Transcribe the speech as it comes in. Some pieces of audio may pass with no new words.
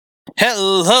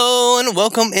Hello and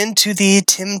welcome into the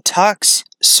Tim Talks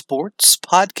Sports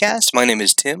Podcast. My name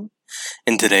is Tim,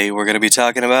 and today we're going to be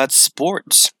talking about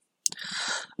sports.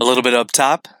 A little bit up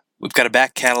top, we've got a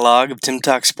back catalog of Tim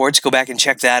Talks Sports. Go back and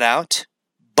check that out.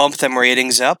 Bump them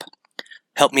ratings up.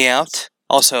 Help me out.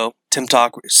 Also, Tim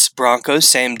Talks Broncos,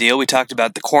 same deal. We talked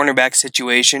about the cornerback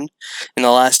situation in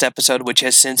the last episode, which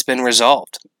has since been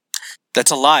resolved. That's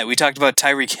a lie. We talked about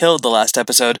Tyreek Hill the last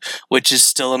episode, which is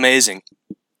still amazing.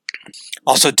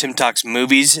 Also, Tim Talks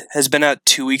Movies has been out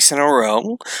 2 weeks in a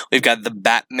row. We've got The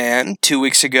Batman 2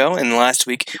 weeks ago, and last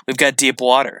week we've got Deep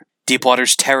Water. Deep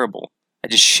Water's terrible. I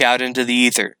just shout into the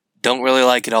ether. Don't really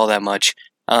like it all that much,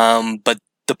 but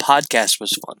the podcast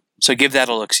was fun, so give that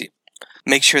a look-see.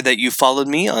 Make sure that you followed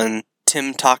me on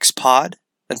Tim Talks Pod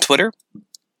on Twitter,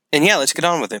 and yeah, let's get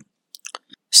on with it.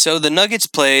 So the Nuggets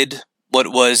played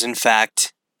what was, in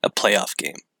fact, a playoff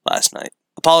game last night.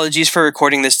 Apologies for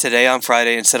recording this today on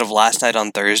Friday instead of last night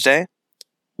on Thursday.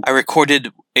 I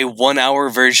recorded a 1-hour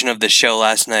version of the show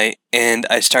last night, and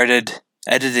I started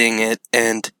editing it,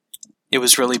 and it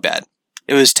was really bad.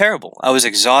 It was terrible. I was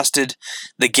exhausted.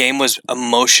 The game was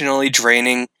emotionally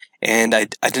draining, and I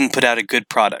didn't put out a good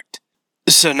product.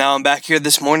 So now I'm back here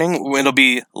this morning. It'll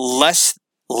be less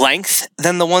length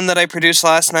than the one that I produced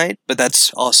last night, but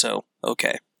that's also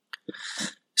okay.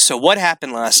 So what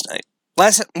happened last night?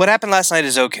 What happened last night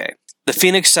is okay. The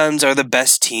Phoenix Suns are the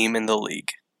best team in the league.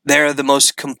 They're the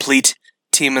most complete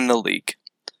team in the league.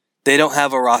 They don't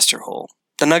have a roster hole.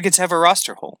 The Nuggets have a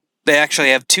roster hole. They actually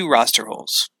have 2 roster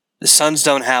holes. The Suns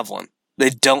don't have one. They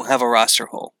don't have a roster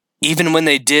hole. Even when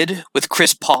they did with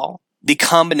Chris Paul, the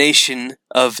combination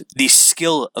of the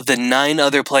skill of the 9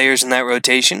 other players in that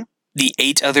rotation, the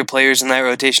 8 other players in that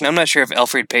rotation, I'm not sure if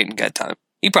Elfrid Payton got time.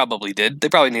 He probably did. They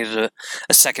probably needed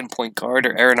a second point guard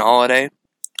or Aaron Holiday.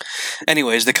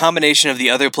 Anyways, the combination of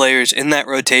the other players in that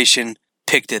rotation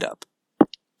picked it up.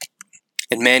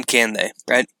 And man, can they,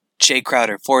 right? Jay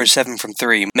Crowder, 4 of 7 from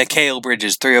 3. Mikal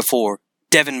Bridges, 3 of 4.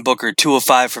 Devin Booker, 2 of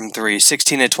 5 from 3.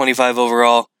 16 of 25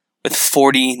 overall with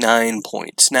 49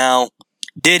 points. Now,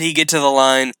 did he get to the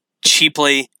line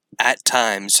cheaply at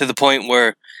times to the point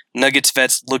where Nuggets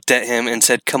vets looked at him and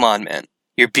said, come on, man,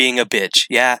 you're being a bitch.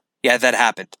 Yeah, that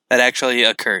happened. That actually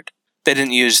occurred. They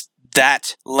didn't use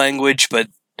that language, but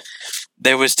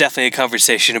there was definitely a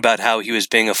conversation about how he was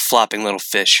being a flopping little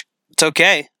fish. It's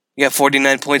okay. He got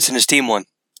 49 points and his team won.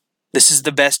 This is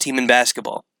the best team in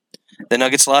basketball. The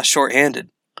Nuggets lost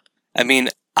shorthanded. I mean,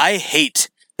 I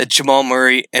hate that Jamal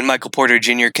Murray and Michael Porter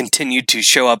Jr. continued to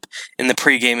show up in the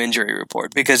pregame injury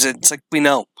report because it's like, we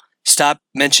know. Stop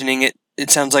mentioning it.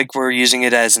 It sounds like we're using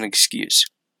it as an excuse.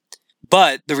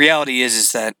 But the reality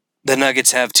is that the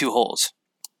Nuggets have 2 holes.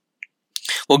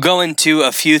 We'll go into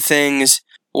a few things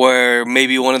where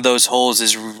maybe one of those holes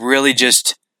is really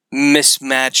just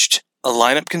mismatched a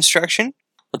lineup construction.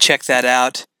 We'll check that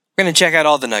out. We're going to check out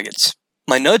all the Nuggets.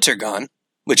 My notes are gone,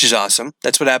 which is awesome.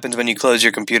 That's what happens when you close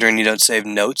your computer and you don't save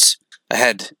notes. I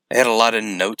had a lot of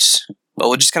notes, but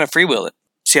we'll just kind of freewheel it.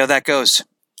 See how that goes.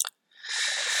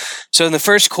 So in the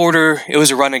first quarter, it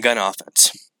was a run and gun offense.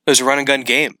 It was a run and gun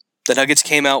game. The Nuggets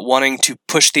came out wanting to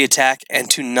push the attack and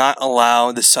to not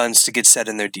allow the Suns to get set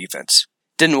in their defense.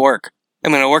 Didn't work. I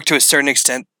mean, it worked to a certain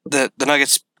extent. The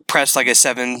Nuggets pressed like a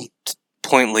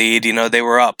 7-point lead. They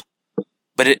were up.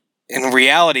 But in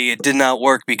reality, it did not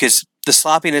work because the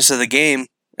sloppiness of the game,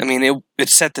 I mean, it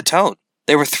set the tone.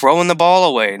 They were throwing the ball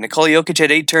away. Nikola Jokic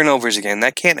had 8 turnovers again.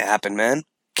 That can't happen, man.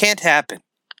 Can't happen.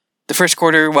 The first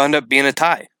quarter wound up being a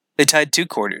tie. They tied 2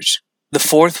 quarters. The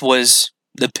fourth was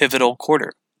the pivotal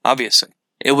quarter. Obviously,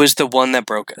 it was the one that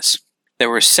broke us.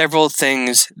 There were several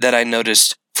things that I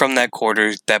noticed from that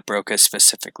quarter that broke us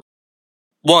specifically.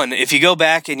 One, if you go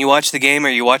back and you watch the game or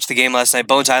you watched the game last night,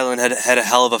 Bones Island had a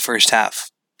hell of a first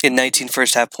half. He had 19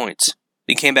 first half points.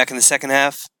 He came back in the second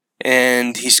half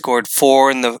and he scored 4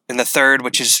 in the third,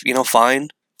 which is, fine.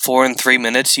 4 in 3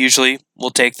 minutes, usually we'll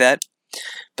take that.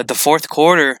 But the fourth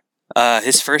quarter,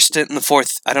 his first stint in the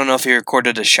fourth, I don't know if he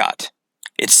recorded a shot.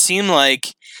 It seemed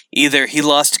like either he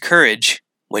lost courage,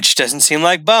 which doesn't seem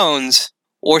like Bones,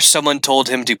 or someone told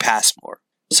him to pass more.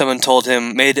 Someone told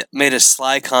him, made a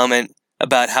sly comment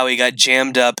about how he got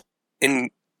jammed up in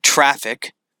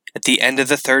traffic at the end of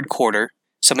the third quarter.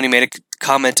 Somebody made a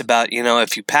comment about,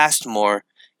 if you passed more,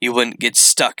 you wouldn't get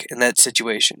stuck in that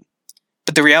situation.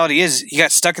 But the reality is, he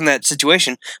got stuck in that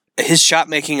situation. His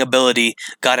shot-making ability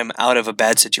got him out of a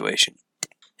bad situation.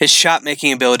 His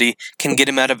shot-making ability can get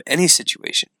him out of any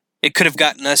situation. It could have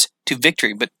gotten us to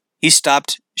victory, but he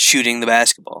stopped shooting the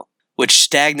basketball, which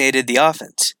stagnated the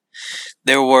offense.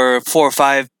 There were 4 or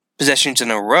 5 possessions in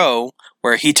a row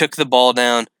where he took the ball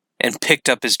down and picked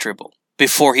up his dribble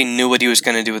before he knew what he was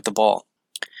going to do with the ball.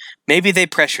 Maybe they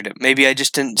pressured him. Maybe I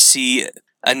just didn't see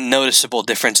a noticeable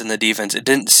difference in the defense. It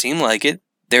didn't seem like it.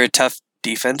 They're a tough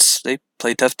defense. They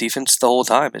play tough defense the whole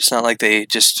time. It's not like they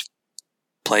just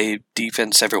play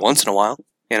defense every once in a while.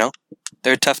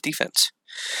 They're a tough defense.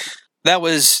 That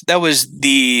was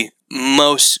the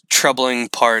most troubling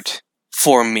part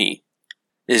for me,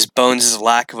 is Bones'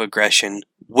 lack of aggression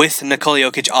with Nikola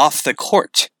Jokic off the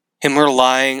court. Him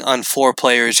relying on 4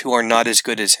 players who are not as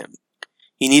good as him.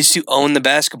 He needs to own the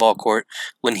basketball court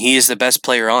when he is the best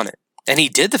player on it. And he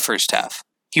did the first half.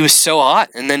 He was so hot.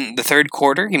 And then the third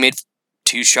quarter, he made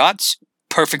 2 shots.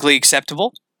 Perfectly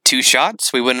acceptable. 2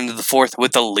 shots. We went into the fourth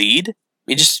with a lead.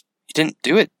 He didn't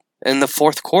do it in the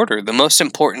fourth quarter, the most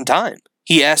important time.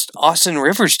 He asked Austin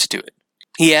Rivers to do it.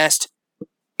 He asked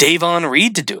Davon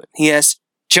Reed to do it. He asked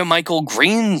JaMychal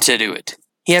Green to do it.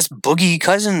 He asked Boogie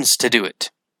Cousins to do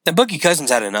it. Now, Boogie Cousins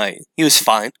had a night. He was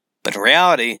fine. But in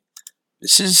reality,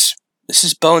 this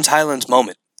is Bones Hyland's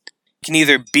moment. He can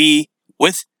either be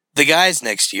with the guys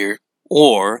next year,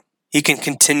 or he can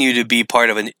continue to be part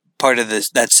of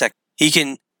that sector. He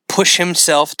can push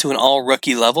himself to an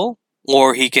all-rookie level,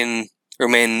 or he can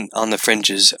remain on the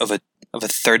fringes of a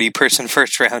 30-person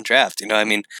first-round draft.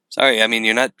 Sorry,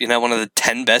 you're not one of the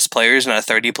 10 best players in a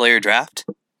 30-player draft.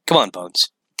 Come on,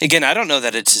 Bones. Again, I don't know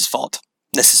that it's his fault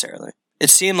necessarily. It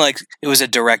seemed like it was a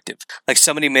directive, like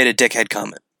somebody made a dickhead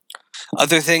comment.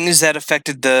 Other things that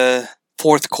affected the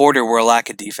fourth quarter were a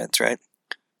lack of defense, right?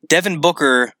 Devin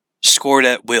Booker scored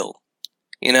at will,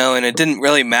 and it didn't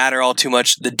really matter all too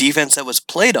much the defense that was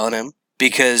played on him,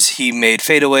 because he made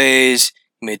fadeaways,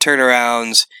 he made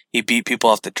turnarounds, he beat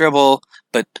people off the dribble,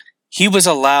 but he was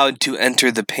allowed to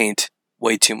enter the paint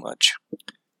way too much.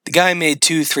 The guy made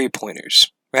 2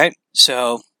 3-pointers, right?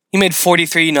 So he made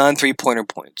 43 non-3-pointer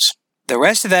points. The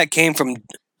rest of that came from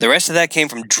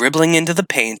dribbling into the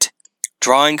paint,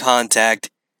 drawing contact,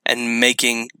 and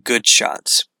making good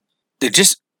shots. They're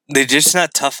just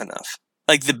not tough enough.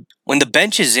 When the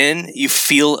bench is in, you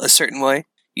feel a certain way.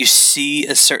 You see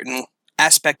a certain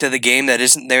aspect of the game that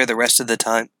isn't there the rest of the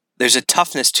time. There's a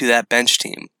toughness to that bench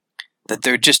team that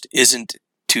there just isn't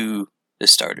to the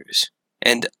starters.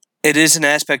 And it is an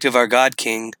aspect of our God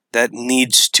King that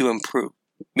needs to improve,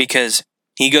 because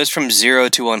he goes from 0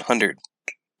 to 100.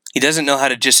 He doesn't know how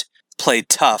to just play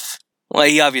tough. Well,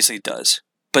 he obviously does.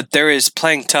 But there is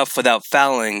playing tough without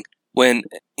fouling. When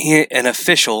an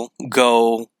official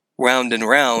go round and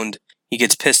round, he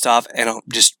gets pissed off and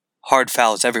just hard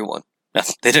fouls everyone. Now,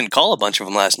 they didn't call a bunch of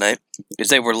them last night because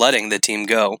they were letting the team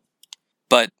go.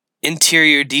 But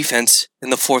interior defense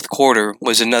in the fourth quarter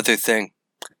was another thing.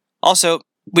 Also,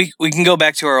 we can go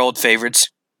back to our old favorites.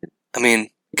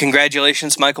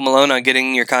 Congratulations, Michael Malone, on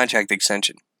getting your contract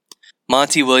extension.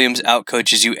 Monty Williams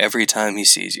outcoaches you every time he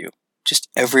sees you. Just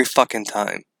every fucking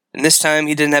time. And this time,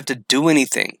 he didn't have to do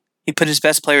anything. He put his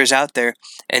best players out there,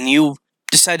 and you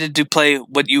decided to play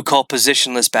what you call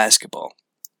positionless basketball.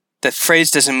 That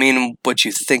phrase doesn't mean what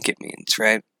you think it means,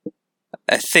 right?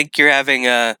 I think you're having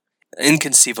an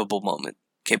inconceivable moment.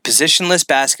 Okay, positionless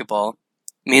basketball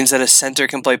means that a center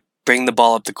can bring the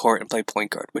ball up the court and play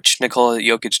point guard, which Nikola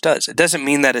Jokic does. It doesn't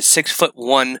mean that a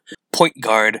 6'1" point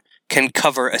guard can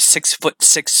cover a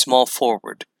 6'6" small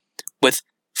forward with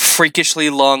freakishly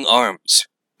long arms.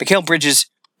 Mikal Bridges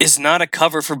is not a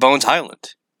cover for Bones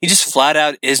Hyland. He just flat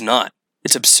out is not.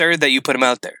 It's absurd that you put him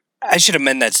out there. I should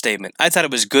amend that statement. I thought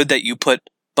it was good that you put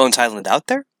Bones Hyland out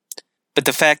there, but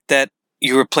the fact that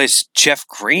you replaced Jeff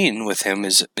Green with him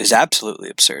is absolutely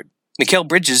absurd. Mikal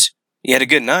Bridges, he had a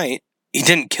good night. He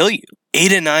didn't kill you.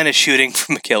 8 and 9 of shooting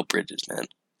for Mikal Bridges, man.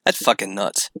 That's fucking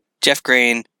nuts. Jeff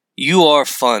Green, you are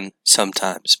fun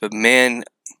sometimes, but man,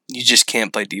 you just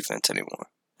can't play defense anymore.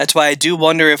 That's why I do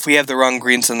wonder if we have the wrong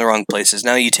greens in the wrong places.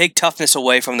 Now, you take toughness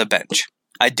away from the bench.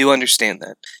 I do understand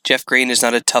that. Jeff Green is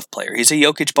not a tough player. He's a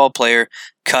Jokic ball player,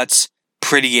 cuts,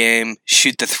 pretty game,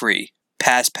 shoot the 3.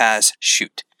 Pass,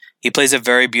 shoot. He plays a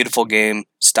very beautiful game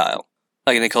style,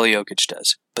 like Nikola Jokic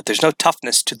does. But there's no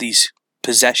toughness to these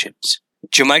possessions.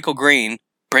 JaMychal Green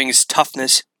brings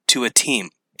toughness to a team.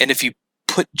 And if you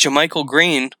put JaMychal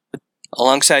Green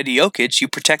alongside Jokic, you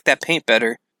protect that paint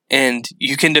better, and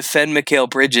you can defend Mikal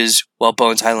Bridges while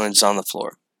Bones Hyland is on the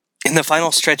floor. In the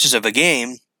final stretches of a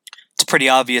game, it's pretty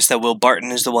obvious that Will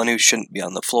Barton is the one who shouldn't be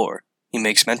on the floor. He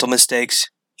makes mental mistakes,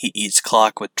 he eats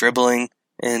clock with dribbling,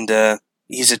 and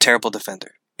he's a terrible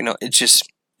defender.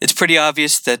 It's pretty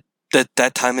obvious that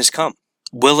time has come.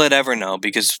 Will it ever know?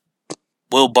 Because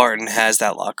Will Barton has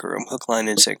that locker room, hook, line,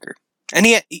 and sinker. And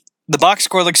the box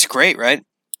score looks great, right?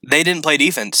 They didn't play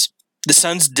defense. The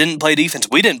Suns didn't play defense.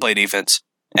 We didn't play defense.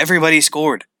 Everybody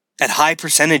scored. at high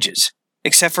percentages,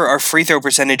 except for our free throw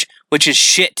percentage, which is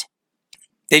shit.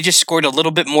 They just scored a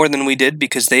little bit more than we did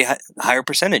because they had higher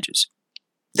percentages.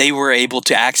 They were able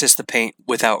to access the paint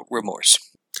without remorse.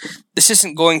 This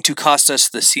isn't going to cost us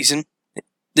the season.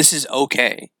 This is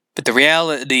okay. But the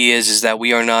reality is that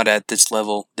we are not at this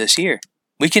level this year.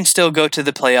 We can still go to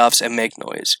the playoffs and make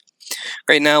noise.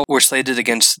 Right now, we're slated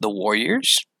against the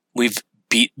Warriors. We've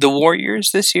beat the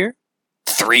Warriors this year.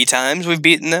 3 times we've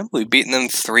beaten them. We've beaten them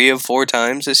 3 of 4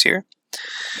 times this year.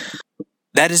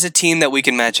 That is a team that we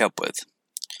can match up with.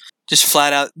 Just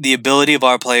flat out the ability of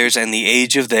our players and the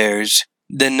age of theirs,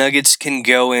 the Nuggets can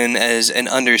go in as an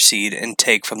underseed and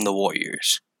take from the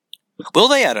Warriors. Will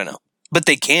they? I don't know. But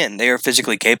they can. They are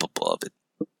physically capable of it.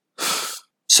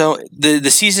 So the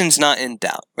season's not in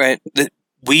doubt, right?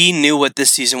 We knew what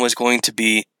this season was going to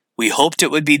be. We hoped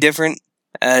it would be different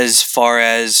as far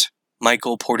as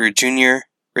Michael Porter Jr.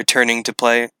 returning to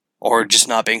play or just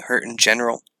not being hurt in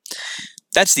general.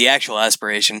 That's the actual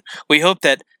aspiration. We hope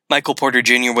that Michael Porter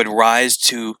Jr. would rise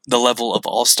to the level of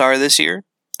All-Star this year,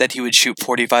 that he would shoot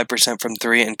 45% from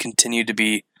 3 and continue to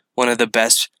be one of the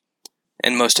best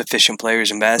and most efficient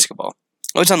players in basketball.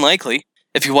 It's unlikely.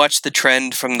 If you watch the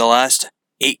trend from the last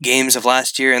 8 games of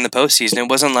last year in the postseason, it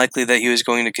was unlikely that he was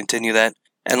going to continue that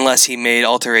unless he made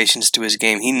alterations to his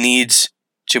game. He needs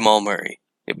Jamal Murray.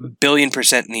 A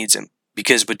billion% needs him.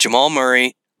 Because with Jamal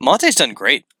Murray, Monte's done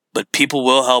great, but people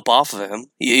will help off of him,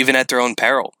 even at their own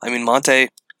peril. I mean, Monte,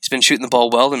 he's been shooting the ball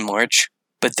well in March,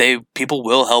 but people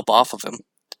will help off of him.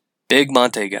 Big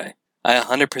Monte guy. I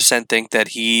 100% think that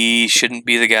he shouldn't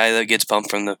be the guy that gets bumped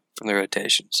from the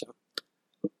rotation. So,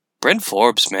 Bryn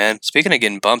Forbes, man. Speaking of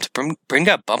getting bumped, Bryn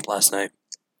got bumped last night.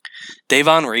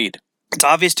 Davon Reed. It's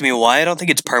obvious to me why I don't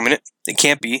think it's permanent. It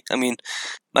can't be. I mean,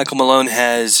 Michael Malone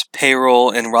has payroll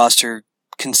and roster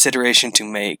consideration to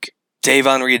make.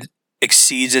 Davon Reed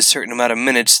exceeds a certain amount of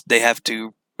minutes, they have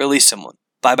to release someone.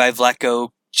 Bye-bye Vlatko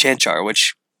Cancar,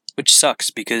 which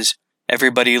sucks because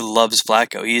everybody loves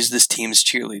Vlatko. He's this team's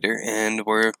cheerleader, and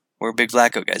we're big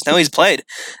Vlatko guys. Now he's played.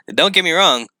 Don't get me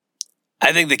wrong.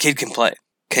 I think the kid can play.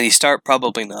 Can he start?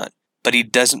 Probably not. But he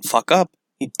doesn't fuck up.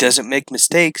 He doesn't make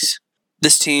mistakes.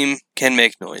 This team can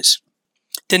make noise.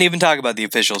 Didn't even talk about the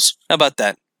officials. How about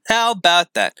that?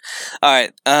 All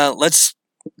right, let's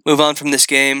move on from this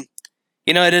game.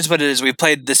 You know, it is what it is. We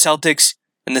played the Celtics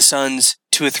and the Suns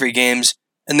 2 or 3 games,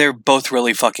 and they're both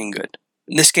really fucking good.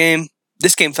 This game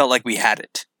felt like we had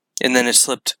it, and then it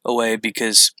slipped away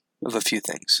because of a few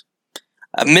things.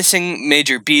 I'm missing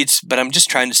major beats, but I'm just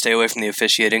trying to stay away from the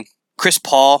officiating. Chris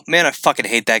Paul, man, I fucking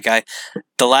hate that guy.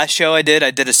 The last show I did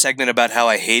a segment about how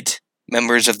I hate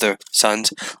members of the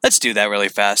Suns. Let's do that really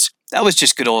fast. That was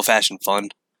just good old-fashioned fun.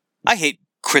 I hate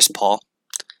Chris Paul.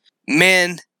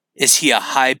 Man, is he a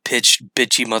high-pitched,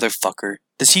 bitchy motherfucker.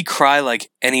 Does he cry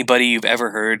like anybody you've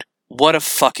ever heard? What a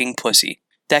fucking pussy.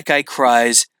 That guy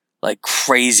cries like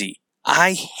crazy.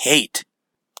 I hate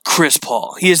Chris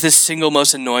Paul. He is the single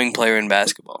most annoying player in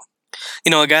basketball.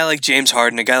 You know, a guy like James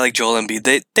Harden, a guy like Joel Embiid,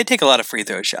 they take a lot of free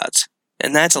throw shots.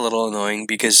 And that's a little annoying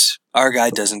because our guy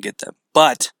doesn't get them.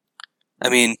 But, I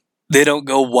mean, they don't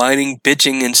go whining,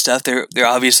 bitching and stuff. They're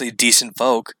obviously decent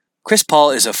folk. Chris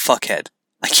Paul is a fuckhead.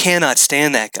 I cannot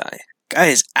stand that guy. Guy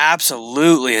is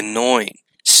absolutely annoying.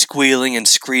 Squealing and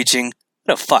screeching.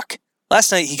 What the fuck?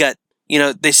 Last night he got,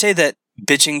 they say that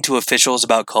bitching to officials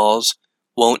about calls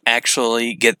won't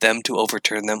actually get them to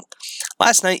overturn them.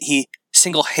 Last night he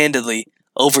single-handedly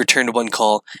overturned one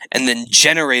call and then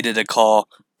generated a call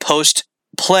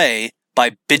post-play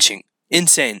by bitching.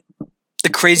 Insane. The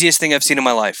craziest thing I've seen in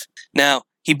my life. Now,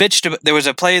 he bitched. There was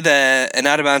a play an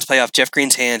out-of-bounds play off Jeff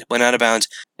Green's hand, went out of bounds,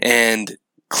 and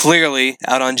clearly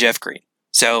out on Jeff Green.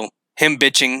 So, him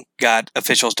bitching got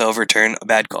officials to overturn a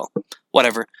bad call.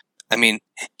 Whatever. I mean,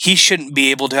 he shouldn't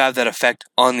be able to have that effect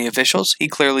on the officials. He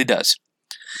clearly does.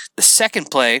 The second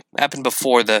play happened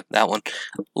before that one.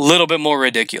 A little bit more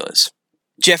ridiculous.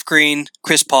 Jeff Green,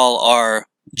 Chris Paul are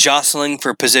jostling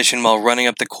for position while running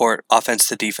up the court, offense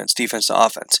to defense, defense to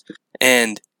offense.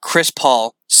 And Chris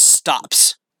Paul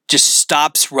just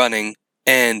stops running,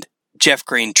 and Jeff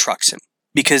Green trucks him.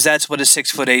 Because that's what a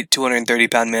 6'8",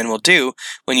 230-pound man will do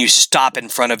when you stop in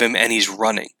front of him and he's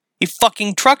running. He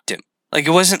fucking trucked him. Like,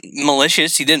 it wasn't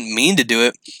malicious. He didn't mean to do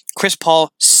it. Chris Paul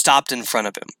stopped in front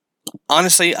of him.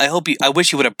 Honestly, I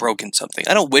wish he would have broken something.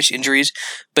 I don't wish injuries,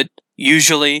 but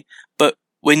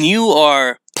when you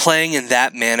are playing in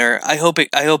that manner, I hope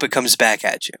it comes back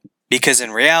at you. Because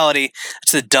in reality,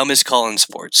 it's the dumbest call in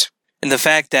sports. And the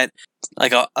fact that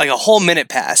like a whole minute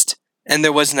passed and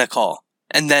there wasn't a call,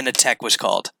 and then a tech was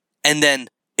called, and then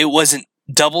it wasn't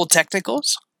double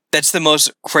technicals. That's the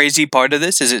most crazy part of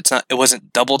this, is it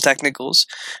wasn't double technicals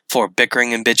for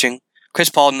bickering and bitching. Chris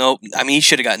Paul, no, I mean, he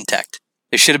should have gotten teched.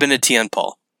 There should have been a T on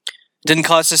Paul. Didn't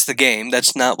cost us the game.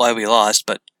 That's not why we lost,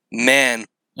 but man,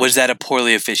 was that a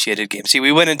poorly officiated game. See,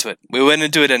 we went into it. We went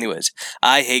into it anyways.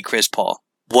 I hate Chris Paul.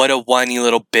 What a whiny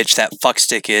little bitch that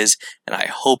fuckstick is, and I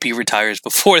hope he retires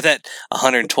before that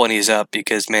 120 is up,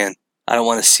 because, man, I don't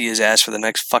want to see his ass for the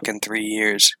next fucking 3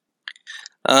 years.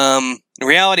 In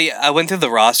reality, I went through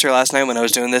the roster last night when I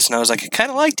was doing this, and I was like, I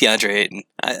kind of like DeAndre Ayton.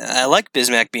 I like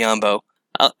Bismack Biyombo.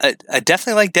 I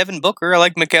definitely like Devin Booker. I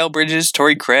like Mikal Bridges,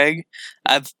 Torrey Craig.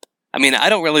 I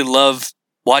don't really love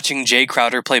watching Jay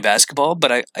Crowder play basketball,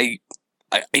 but I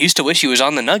used to wish he was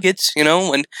on the Nuggets, you know,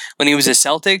 when he was a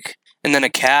Celtic and then a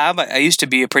Cab. I used to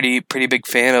be a pretty big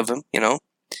fan of him, you know.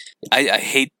 I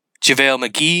hate JaVale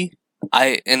McGee.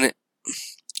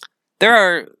 There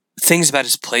are things about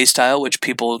his play style which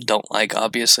people don't like,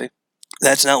 obviously.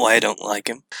 That's not why I don't like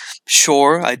him.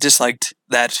 Sure, I disliked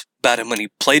that about him when he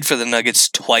played for the Nuggets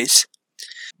twice.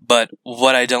 But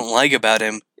what I don't like about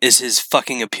him is his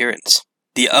fucking appearance.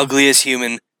 The ugliest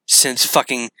human since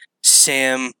fucking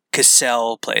Sam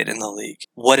Cassell played in the league.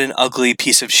 What an ugly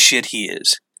piece of shit he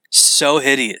is. So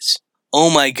hideous.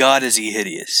 Oh my god, is he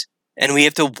hideous. And we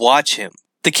have to watch him.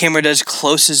 The camera does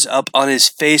closes up on his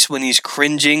face when he's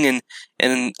cringing,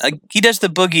 and he does the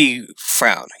boogie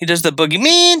frown. He does the boogie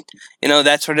mean, you know,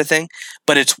 that sort of thing.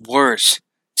 But it's worse.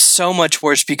 So much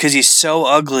worse, because he's so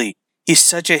ugly. He's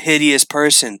such a hideous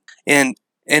person. And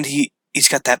he's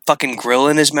got that fucking grill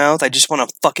in his mouth. I just want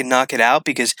to fucking knock it out,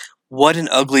 because what an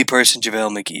ugly person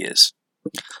JaVale McGee is.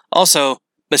 Also,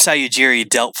 Masai Ujiri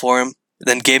dealt for him,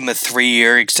 then gave him a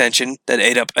 3-year extension that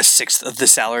ate up a sixth of the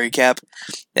salary cap,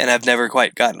 and I've never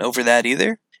quite gotten over that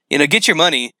either. You know, get your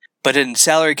money, but in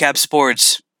salary cap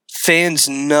sports, fans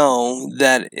know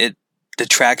that it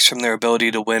detracts from their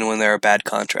ability to win when there are bad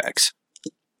contracts.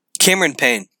 Cameron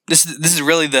Payne. This is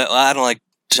really I don't like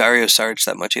Dario Saric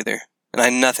that much either. And I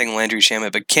nothing Landry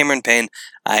Shamet, but Cameron Payne,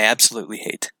 I absolutely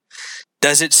hate.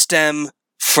 Does it stem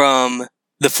from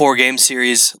the 4-game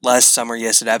series last summer?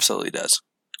 Yes, it absolutely does.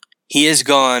 He has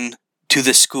gone to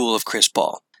the school of Chris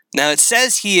Paul. Now, it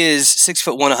says he is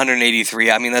 6'1", 183.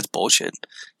 I mean, that's bullshit.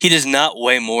 He does not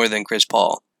weigh more than Chris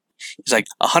Paul. He's like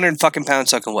 100 fucking pounds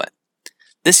soaking wet.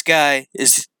 This guy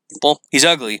is, well, he's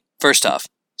ugly, first off.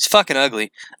 He's fucking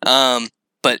ugly.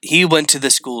 But he went to the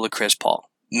school of Chris Paul.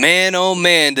 Man, oh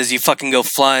man, does he fucking go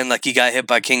flying like he got hit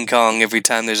by King Kong every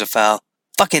time there's a foul.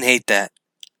 Fucking hate that.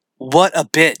 What a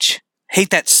bitch. Hate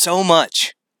that so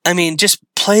much. I mean, just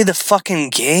play the fucking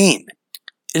game.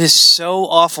 It is so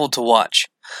awful to watch.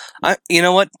 You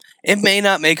know what? It may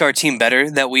not make our team better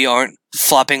that we aren't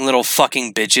flopping little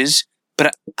fucking bitches,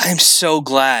 but I'm so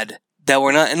glad that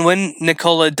we're not. And when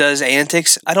Nikola does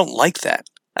antics, I don't like that.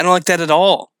 I don't like that at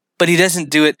all. But he doesn't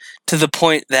do it to the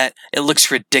point that it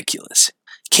looks ridiculous.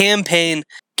 Cam Payne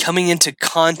coming into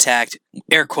contact,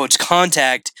 air quotes,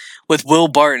 contact with Will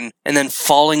Barton and then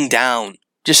falling down.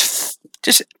 Just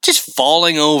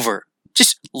falling over.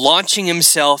 Just launching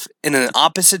himself in an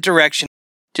opposite direction.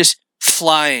 Just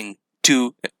flying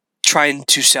to trying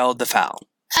to sell the foul.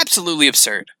 Absolutely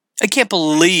absurd. I can't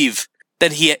believe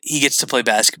that he gets to play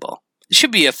basketball. It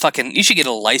should be you should get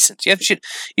a license. You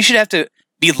should have to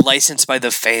be licensed by the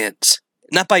fans,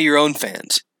 not by your own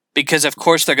fans. Because of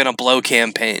course they're going to blow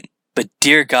Cam Payne. But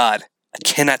dear God, I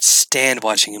cannot stand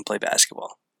watching him play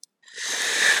basketball.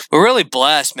 We're really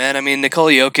blessed, man. I mean,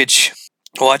 Nikola Jokic,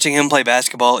 watching him play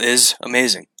basketball is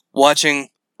amazing. Watching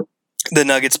the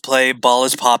Nuggets play ball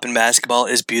is poppin' basketball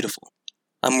is beautiful.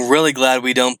 I'm really glad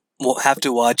we don't have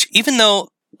to watch, even though,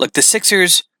 look, the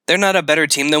Sixers, they're not a better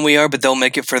team than we are, but they'll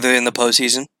make it further in the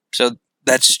postseason. So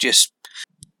that's just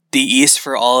the East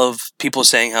for all of people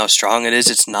saying how strong it is.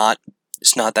 It's not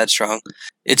that strong.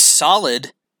 It's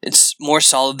solid. It's more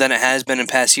solid than it has been in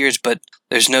past years, but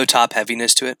there's no top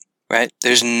heaviness to it, right?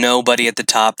 There's nobody at the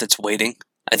top that's waiting.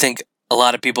 I think a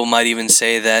lot of people might even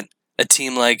say that a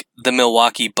team like the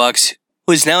Milwaukee Bucks,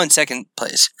 who is now in second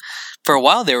place, for a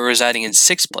while they were residing in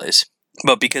sixth place,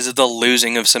 but because of the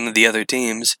losing of some of the other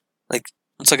teams, like,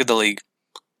 let's look at the league.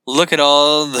 Look at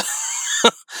all the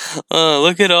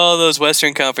look at all those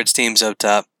Western Conference teams up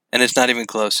top, and it's not even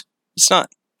close. It's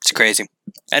not. It's crazy.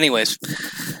 Anyways,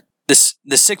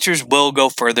 the Sixers will go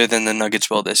further than the Nuggets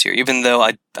will this year, even though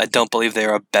I don't believe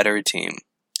they're a better team.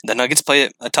 The Nuggets play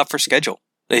a tougher schedule.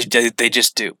 They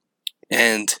just do.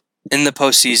 And in the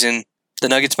postseason, the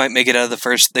Nuggets might make it out of the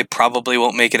first. They probably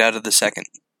won't make it out of the second.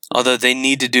 Although they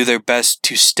need to do their best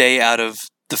to stay out of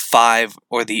the 5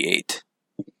 or the 8.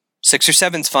 6 or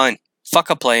 7's fine. Fuck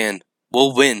a play-in.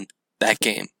 We'll win that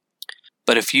game.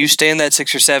 But if you stay in that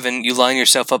 6 or 7, you line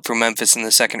yourself up for Memphis in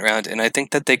the second round, and I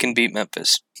think that they can beat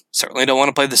Memphis. Certainly don't want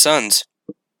to play the Suns.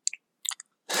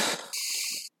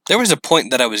 There was a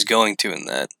point that I was going to in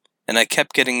that, and I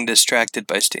kept getting distracted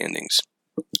by standings.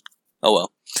 Oh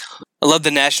well. I love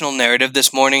the national narrative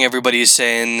this morning. Everybody's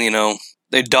saying,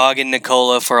 they're dogging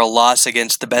Nikola for a loss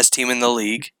against the best team in the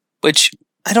league, which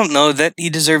I don't know that he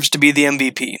deserves to be the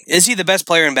MVP. Is he the best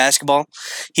player in basketball?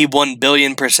 He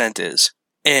 1,000,000,000% is.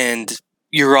 And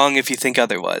you're wrong if you think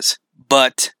otherwise.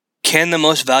 But can the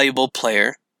most valuable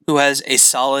player, who has a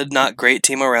solid, not great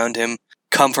team around him,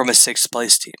 come from a 6th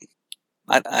place team?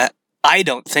 I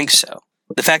don't think so.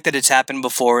 The fact that it's happened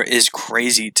before is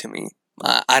crazy to me.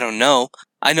 I don't know.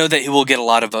 I know that he will get a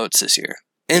lot of votes this year.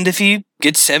 And if he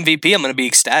gets MVP, I'm going to be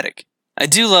ecstatic. I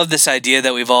do love this idea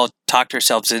that we've all talked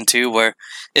ourselves into, where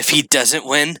if he doesn't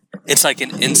win, it's like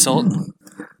an insult.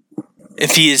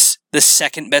 If he is the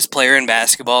second best player in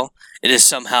basketball, it is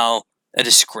somehow a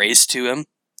disgrace to him.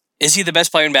 Is he the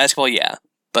best player in basketball? Yeah.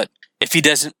 But if he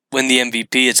doesn't win the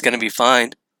MVP, it's going to be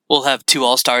fine. We'll have 2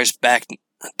 All-Stars back,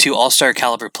 2 All-Star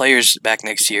caliber players back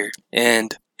next year,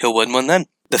 and he'll win one then.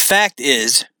 The fact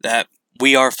is that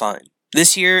we are fine.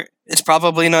 This year, it's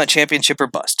probably not championship or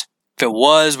bust. If it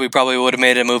was, we probably would have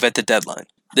made a move at the deadline.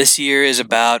 This year is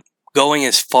about going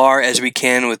as far as we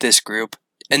can with this group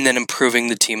and then improving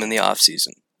the team in the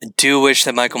offseason. I do wish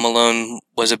that Michael Malone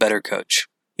was a better coach.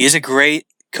 He is a great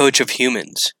coach of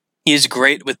humans. He is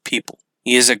great with people.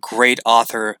 He is a great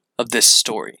author of this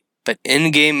story. But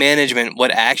in-game management,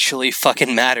 what actually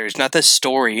fucking matters, not the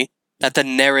story, not the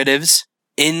narratives,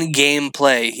 in-game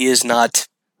play, he is not.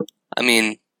 I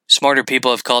mean, smarter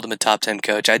people have called him a top 10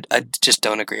 coach. I just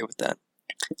don't agree with that.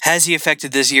 Has he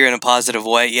affected this year in a positive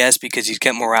way? Yes, because he's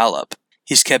kept morale up.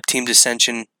 He's kept team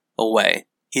dissension away.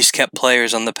 He's kept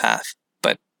players on the path.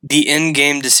 But the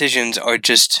in-game decisions are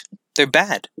just, they're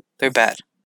bad. They're bad.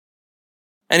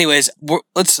 Anyways,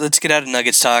 let's get out of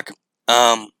Nuggets talk.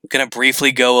 Gonna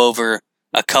briefly go over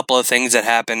a couple of things that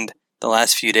happened the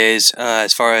last few days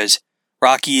as far as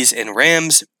Rockies and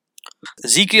Rams.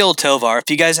 Ezequiel Tovar, if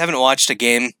you guys haven't watched a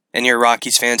game and you're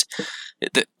Rockies fans,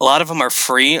 a lot of them are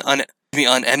free on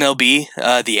MLB,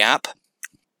 the app.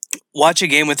 Watch a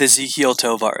game with Ezequiel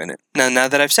Tovar in it. Now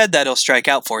that I've said that, he'll strike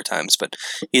out 4 times, but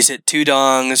he's hit 2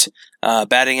 dongs,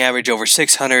 batting average over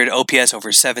 600, OPS over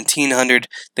 1,700.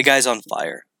 The guy's on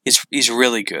fire. He's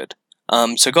really good.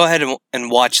 So go ahead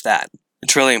and watch that.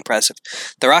 It's really impressive.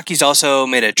 The Rockies also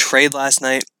made a trade last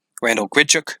night, Randall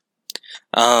Grichuk.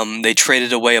 They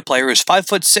traded away a player who's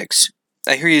 5'6".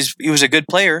 I hear he was a good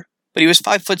player, but he was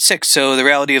 5'6", so the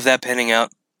reality of that panning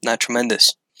out, not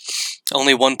tremendous.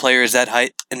 Only one player is that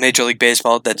height in Major League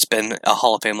Baseball that's been a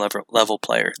Hall of Fame level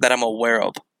player that I'm aware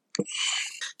of.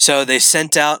 So they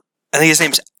sent out, I think his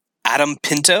name's Adam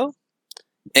Pinto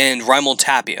and Raimel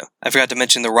Tapia. I forgot to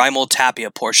mention the Raimel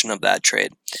Tapia portion of that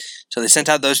trade. So they sent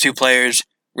out those 2 players,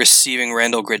 receiving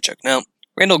Randall Grichuk. Now,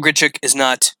 Randall Grichuk is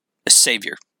not a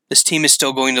savior. This team is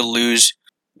still going to lose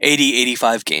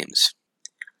 80-85 games.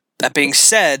 That being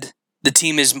said, the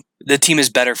team is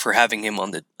better for having him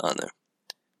on there.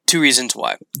 2 reasons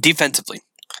why. Defensively,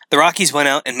 the Rockies went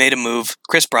out and made a move.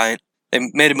 Chris Bryant. They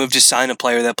made a move to sign a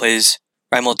player that plays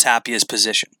Raimel Tapia's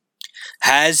position.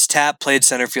 Has Tap played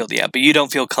center field? Yeah, but you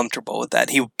don't feel comfortable with that.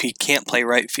 He can't play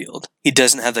right field. He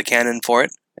doesn't have the cannon for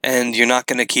it, and you're not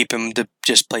going to keep him to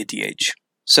just play DH.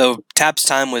 So Tap's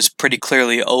time was pretty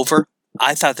clearly over.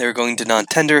 I thought they were going to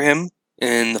non-tender him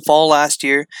in the fall last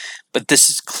year, but this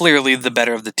is clearly the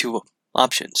better of the 2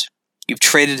 options. You've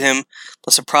traded him,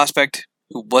 plus a prospect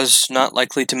who was not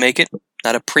likely to make it,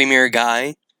 not a premier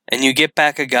guy, and you get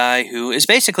back a guy who is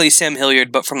basically Sam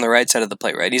Hilliard, but from the right side of the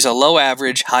plate, right? He's a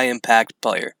low-average, high-impact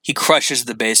player. He crushes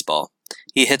the baseball.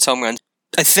 He hits home runs.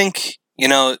 I think,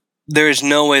 there is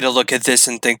no way to look at this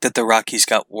and think that the Rockies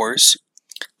got worse.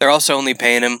 They're also only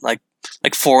paying him like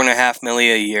 $4.5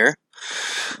 million a year,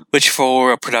 which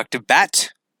for a productive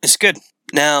bat is good.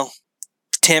 Now,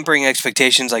 tampering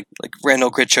expectations like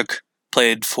Randall Grichuk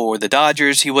played for the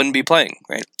Dodgers, he wouldn't be playing,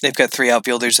 right? They've got 3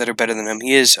 outfielders that are better than him.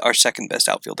 He is our second best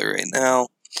outfielder right now.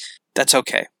 That's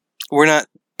okay. We're not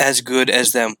as good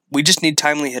as them. We just need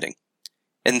timely hitting.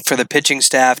 And for the pitching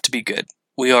staff to be good.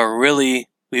 We were really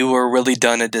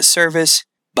done a disservice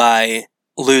by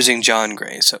losing Jon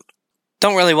Gray. So I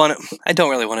don't really want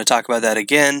to talk about that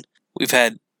again. We've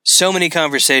had so many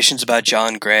conversations about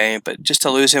Jon Gray, but just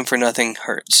to lose him for nothing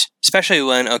hurts. Especially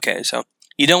when, so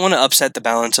you don't want to upset the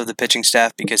balance of the pitching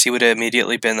staff because he would have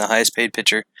immediately been the highest paid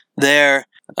pitcher there.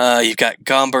 You've got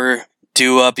Gomber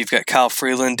due up, you've got Kyle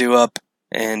Freeland due up,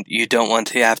 and you don't want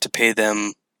to have to pay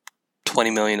them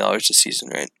 $20 million a season,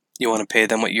 right? You want to pay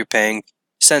them what you're paying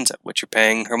Senza, which you're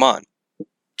paying Herman.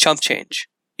 Chump change.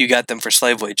 You got them for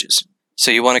slave wages.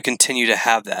 So you want to continue to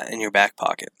have that in your back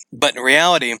pocket. But in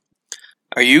reality,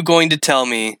 are you going to tell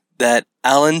me that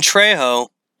Alan Trejo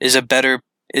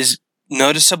is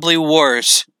noticeably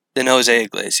worse than Jose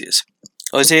Iglesias?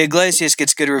 Jose Iglesias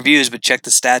gets good reviews, but check the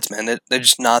stats, man. They're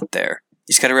just not there.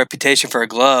 He's got a reputation for a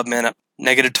glove, man.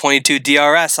 Negative 22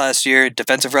 DRS last year,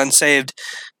 defensive run saved,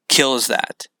 kills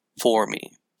that for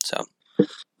me. So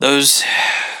those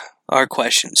are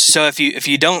questions. So if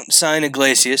you don't sign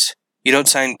Iglesias, you don't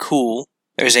sign Cool,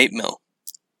 there's $8 million.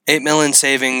 $8 million in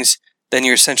savings, then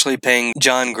you're essentially paying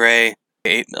John Gray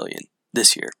 $8 million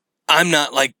this year. I'm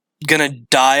not gonna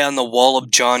die on the wall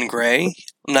of John Gray.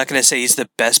 I'm not gonna say he's the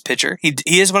best pitcher. He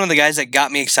is one of the guys that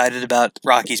got me excited about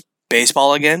Rockies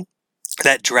baseball again.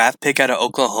 That draft pick out of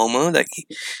Oklahoma,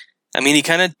 he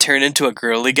kind of turned into a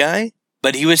girly guy,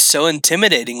 but he was so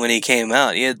intimidating when he came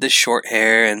out. He had the short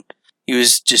hair, and he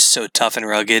was just so tough and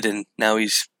rugged, and now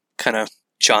he's kind of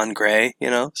John Gray,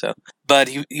 So, but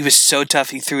he was so tough.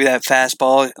 He threw that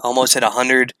fastball, almost hit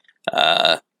 100.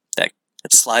 That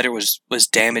slider was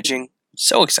damaging.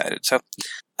 So excited. So,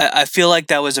 I feel like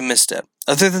that was a misstep.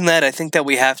 Other than that, I think that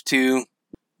we have to,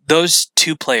 those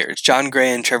two players, John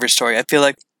Gray and Trevor Story, I feel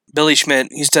like Billy Schmidt,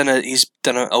 he's done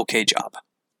an okay job.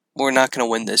 We're not going to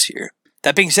win this year.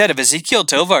 That being said, if Ezequiel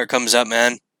Tovar comes up,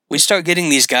 man, we start getting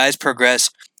these guys progress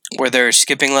where they're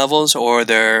skipping levels or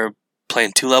they're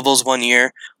playing 2 levels 1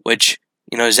 year, which,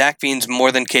 Zach Veen's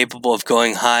more than capable of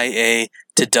going high A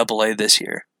to double A this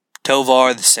year.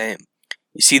 Tovar, the same.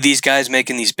 You see these guys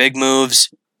making these big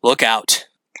moves, look out.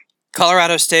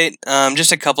 Colorado State,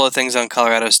 just a couple of things on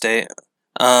Colorado State.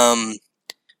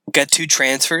 Got 2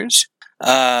 transfers.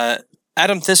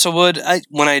 Adam Thistlewood,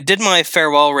 when I did my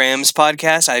Farewell Rams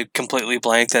podcast, I completely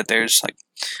blanked that there's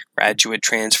graduate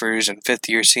transfers and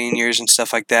 5th-year seniors and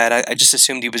stuff like that. I just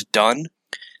assumed he was done.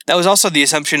 That was also the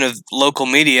assumption of local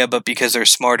media, but because they're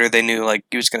smarter, they knew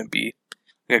he was going to be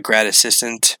a grad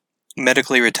assistant,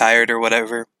 medically retired or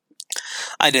whatever.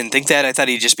 I didn't think that. I thought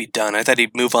he'd just be done. I thought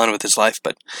he'd move on with his life,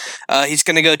 but he's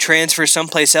going to go transfer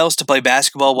someplace else to play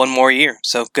basketball 1 more year,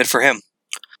 so good for him.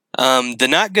 The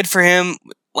not good for him,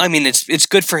 it's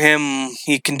good for him.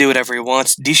 He can do whatever he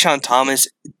wants. Deshaun Thomas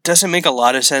doesn't make a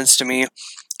lot of sense to me.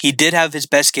 He did have his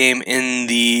best game on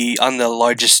the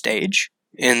largest stage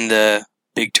in the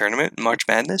big tournament, March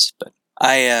Madness, but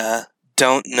I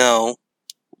don't know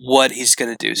what he's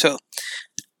going to do. So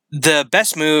the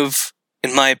best move,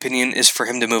 in my opinion, is for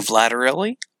him to move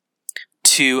laterally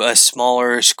to a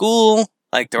smaller school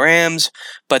like the Rams,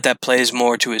 but that plays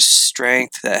more to his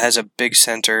strength, that has a big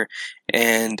center,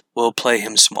 and will play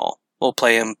him small. We'll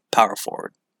play him power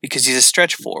forward because he's a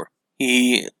stretch 4.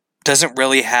 He doesn't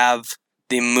really have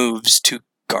the moves to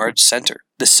guard center,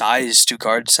 the size to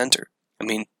guard center.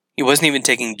 He wasn't even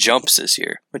taking jumps this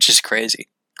year, which is crazy.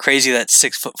 Crazy that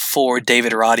 6'4"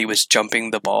 David Roddy was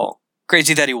jumping the ball.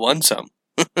 Crazy that he won some.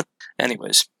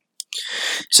 Anyways,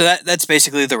 so that's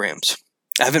basically the Rams.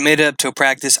 I haven't made it up to a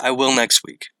practice. I will next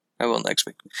week.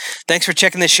 Thanks for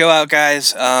checking this show out,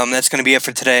 guys. That's going to be it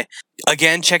for today.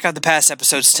 Again, check out the past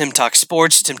episodes. Tim Talks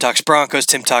Sports, Tim Talks Broncos,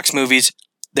 Tim Talks Movies.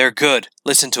 They're good.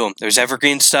 Listen to them. There's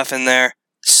evergreen stuff in there.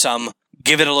 Some.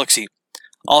 Give it a look-see.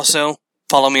 Also,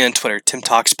 follow me on Twitter, Tim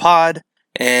Talks Pod.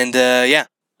 And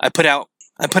I put out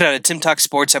a Tim Talks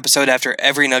Sports episode after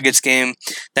every Nuggets game.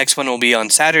 Next one will be on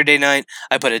Saturday night.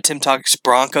 I put a Tim Talks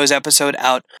Broncos episode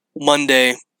out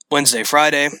Monday, Wednesday,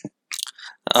 Friday.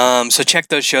 So check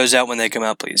those shows out when they come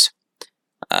out, please.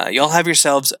 Y'all have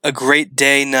yourselves a great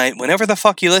day, night, whenever the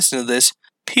fuck you listen to this.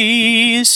 Peace.